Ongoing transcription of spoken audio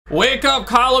Wake up,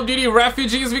 Call of Duty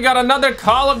refugees. We got another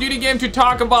Call of Duty game to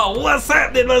talk about. What's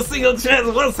happening, my single chats?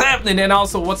 What's happening? And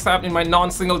also, what's happening in my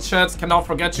non-single chats? Cannot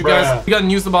forget you guys. We got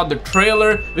news about the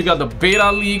trailer. We got the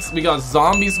beta leaks. We got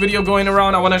zombies video going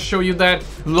around. I want to show you that.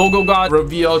 Logo got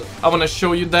revealed. I want to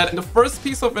show you that. And the first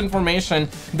piece of information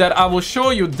that I will show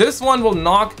you, this one will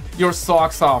knock your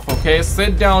socks off, okay?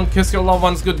 Sit down, kiss your loved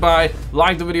ones goodbye,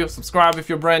 like the video, subscribe if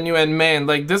you're brand new, and man,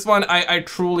 like this one, I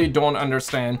truly don't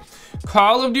understand.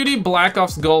 Call of Duty Black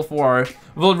Ops Gulf War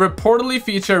will reportedly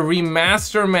feature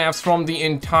remaster maps from the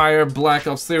entire Black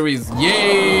Ops series.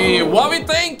 Yay! What we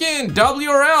thinking?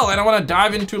 WRL. And I want to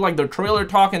dive into like the trailer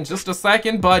talk in just a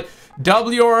second, but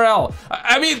WRL.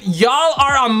 I mean, y'all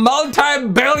are a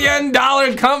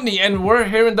multi-billion-dollar company, and we're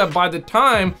hearing that by the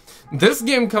time this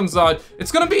game comes out,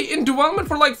 it's gonna be in development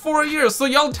for like 4 years. So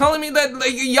y'all telling me that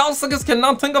like y'all suckers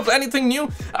cannot think of anything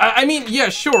new? I mean, yeah,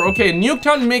 sure, okay,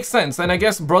 Nuketown makes sense, and I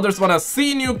guess brothers wanna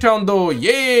see Nuketown though.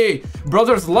 Yay!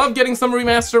 Brothers love getting some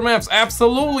remaster maps.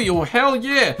 Absolutely. Oh hell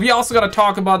yeah. We also gotta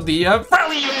talk about the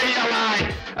friendly UAV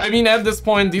online. I mean, at this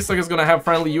point, these suckers gonna have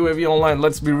friendly UAV online,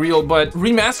 let's be real, but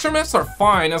remaster maps are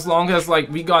fine as long as like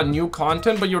we got new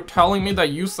content. But you're telling me that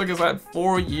you suckers had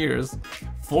 4 years,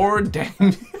 4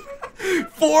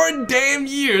 damn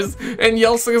years, and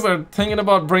y'all suckers are thinking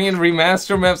about bringing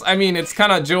remaster maps. I mean, it's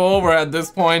kind of Joe over at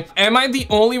this point. Am I the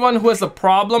only one who has a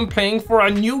problem paying for a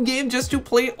new game just to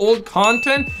play old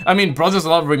content? I mean, brothers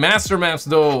love remaster maps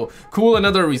though. Cool,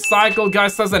 another recycle guy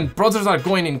says, and brothers are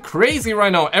going in crazy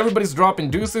right now. Everybody's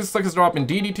dropping deuces, suckers dropping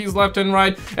DDTs left and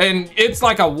right, and it's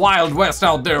like a wild west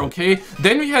out there, okay?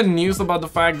 Then we had news about the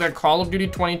fact that Call of Duty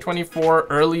 2024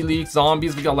 early leak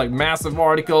zombies, we got like massive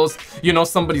articles, you know,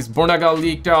 somebody's Burna got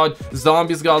leaked out,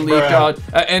 zombies got leaked out,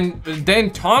 and then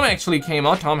Tom actually came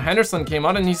out, Tom Henderson came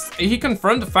out, and he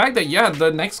confirmed the fact that yeah, the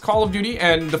next Call of Duty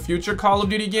and the future Call of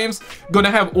Duty games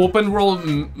gonna have open world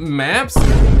maps.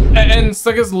 And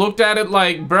suckers looked at it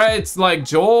like, bruh, it's like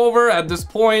Joe over at this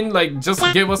point, like just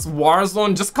give us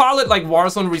Warzone, just call it like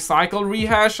Warzone recycle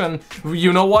rehash, and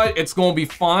you know what, it's gonna be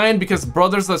fine, because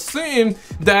brothers assume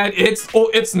that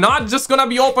it's not just gonna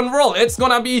be open world, it's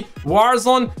gonna be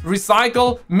Warzone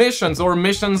recycle missions, or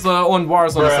missions on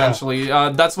Warzone essentially.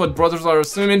 That's what brothers are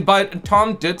assuming, but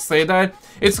Tom did say that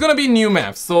it's gonna be new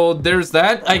maps, so there's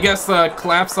that. I guess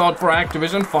claps out for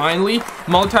Activision, finally,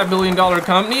 multi-billion-dollar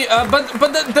company, but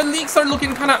the leaks are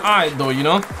looking kind of odd though, you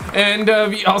know. And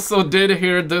we also did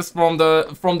hear this from the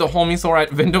homies over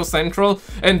at Windows Central,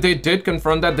 and they did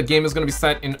confirm that the game is going to be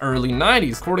set in early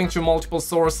 90s. According to multiple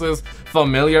sources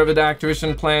familiar with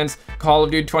Activision plans, Call of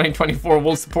Duty 2024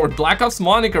 will support Black Ops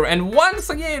moniker, and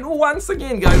once again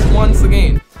guys, once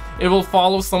again, it will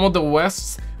follow some of the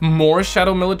West's more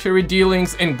shadow military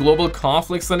dealings in global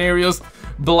conflict scenarios.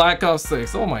 Black Ops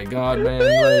 6, oh my god, man,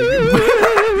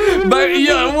 like, but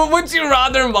yeah, would you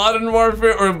rather Modern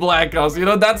Warfare or Black Ops? You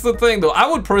know, that's the thing though. I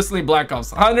would personally Black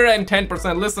Ops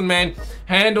 110%. Listen, man,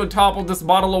 hand on top of this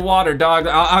bottle of water, dog.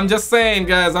 I'm just saying,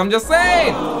 guys, I'm just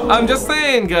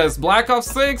saying, guys, Black Ops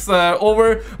 6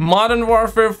 over Modern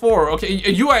Warfare 4. Okay,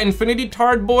 you are Infinity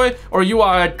Tard boy, or you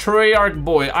are a Treyarch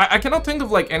boy. I cannot think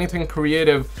of like anything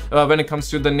creative when it comes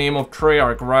to the name of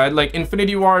Treyarch, right? Like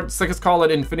Infinity Ward, suckers call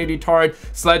it Infinity Tard,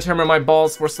 Sledgehammer my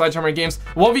balls for Sledgehammer Games.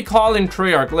 What we call in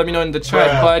Treyarch, let me know in the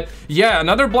chat. But yeah,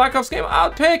 another Black Ops game,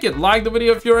 I'll take it. Like the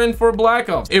video if you're in for Black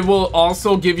Ops. It will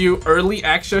also give you early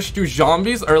access to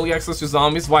zombies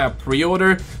via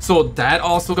pre-order, so that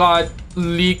also got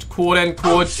leaked, quote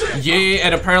unquote. Yay.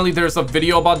 And apparently there's a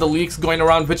video about the leaks going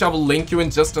around, which I will link you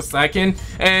in just a second.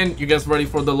 And you guys ready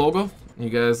for the logo? You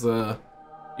guys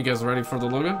ready for the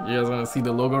logo? You guys want to see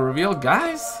the logo reveal?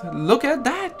 Guys, look at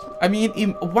that. I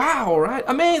mean, wow, right?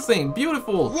 Amazing,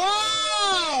 beautiful.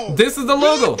 Wow! This is the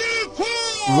logo.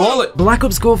 Roll it. Black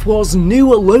Ops Gulf War's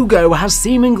new logo has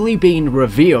seemingly been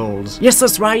revealed. Yes,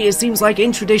 that's right, it seems like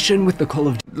in tradition with the Call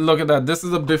of Duty. Look at that, this is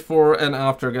the before and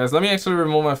after, guys. Let me actually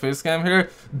remove my face cam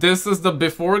here. This is the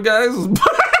before, guys.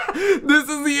 This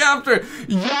is the after.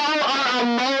 Y'all are a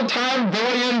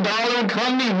multi-billion-dollar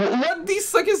company. What these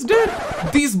suckers did?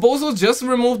 These bozos just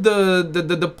removed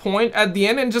the point at the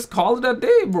end and just called it a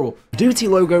day, bro. Duty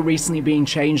logo recently being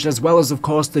changed, as well as of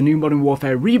course the new Modern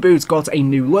Warfare reboot got a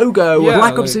new logo. Yeah,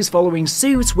 Black Ops is following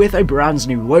suit with a brand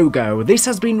new logo. This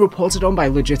has been reported on by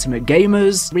legitimate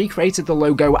gamers. Recreated the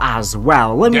logo as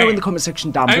well. Let me know in the comment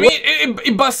section down below. I mean,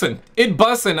 it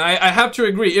bussin'. I have to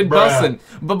agree, it bussin'.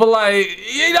 But like,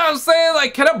 you know what I'm saying?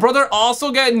 Like, can a brother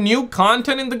also get new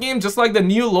content in the game, just like the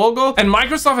new logo? And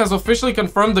Microsoft has officially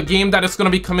confirmed the game that it's gonna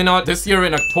be coming out this year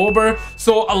in October.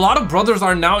 So a lot of brothers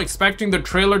are now expecting the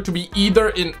trailer to be be either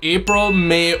in April,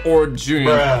 May, or June.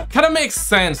 Kind of makes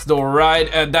sense though,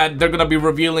 right? That they're gonna be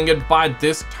revealing it by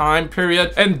this time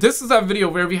period. And this is a video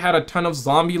where we had a ton of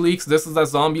zombie leaks. This is a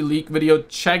zombie leak video.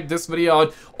 Check this video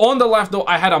out. On the left though,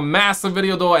 I had a massive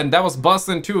video though, and that was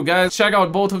busting too, guys. Check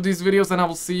out both of these videos and I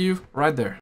will see you right there.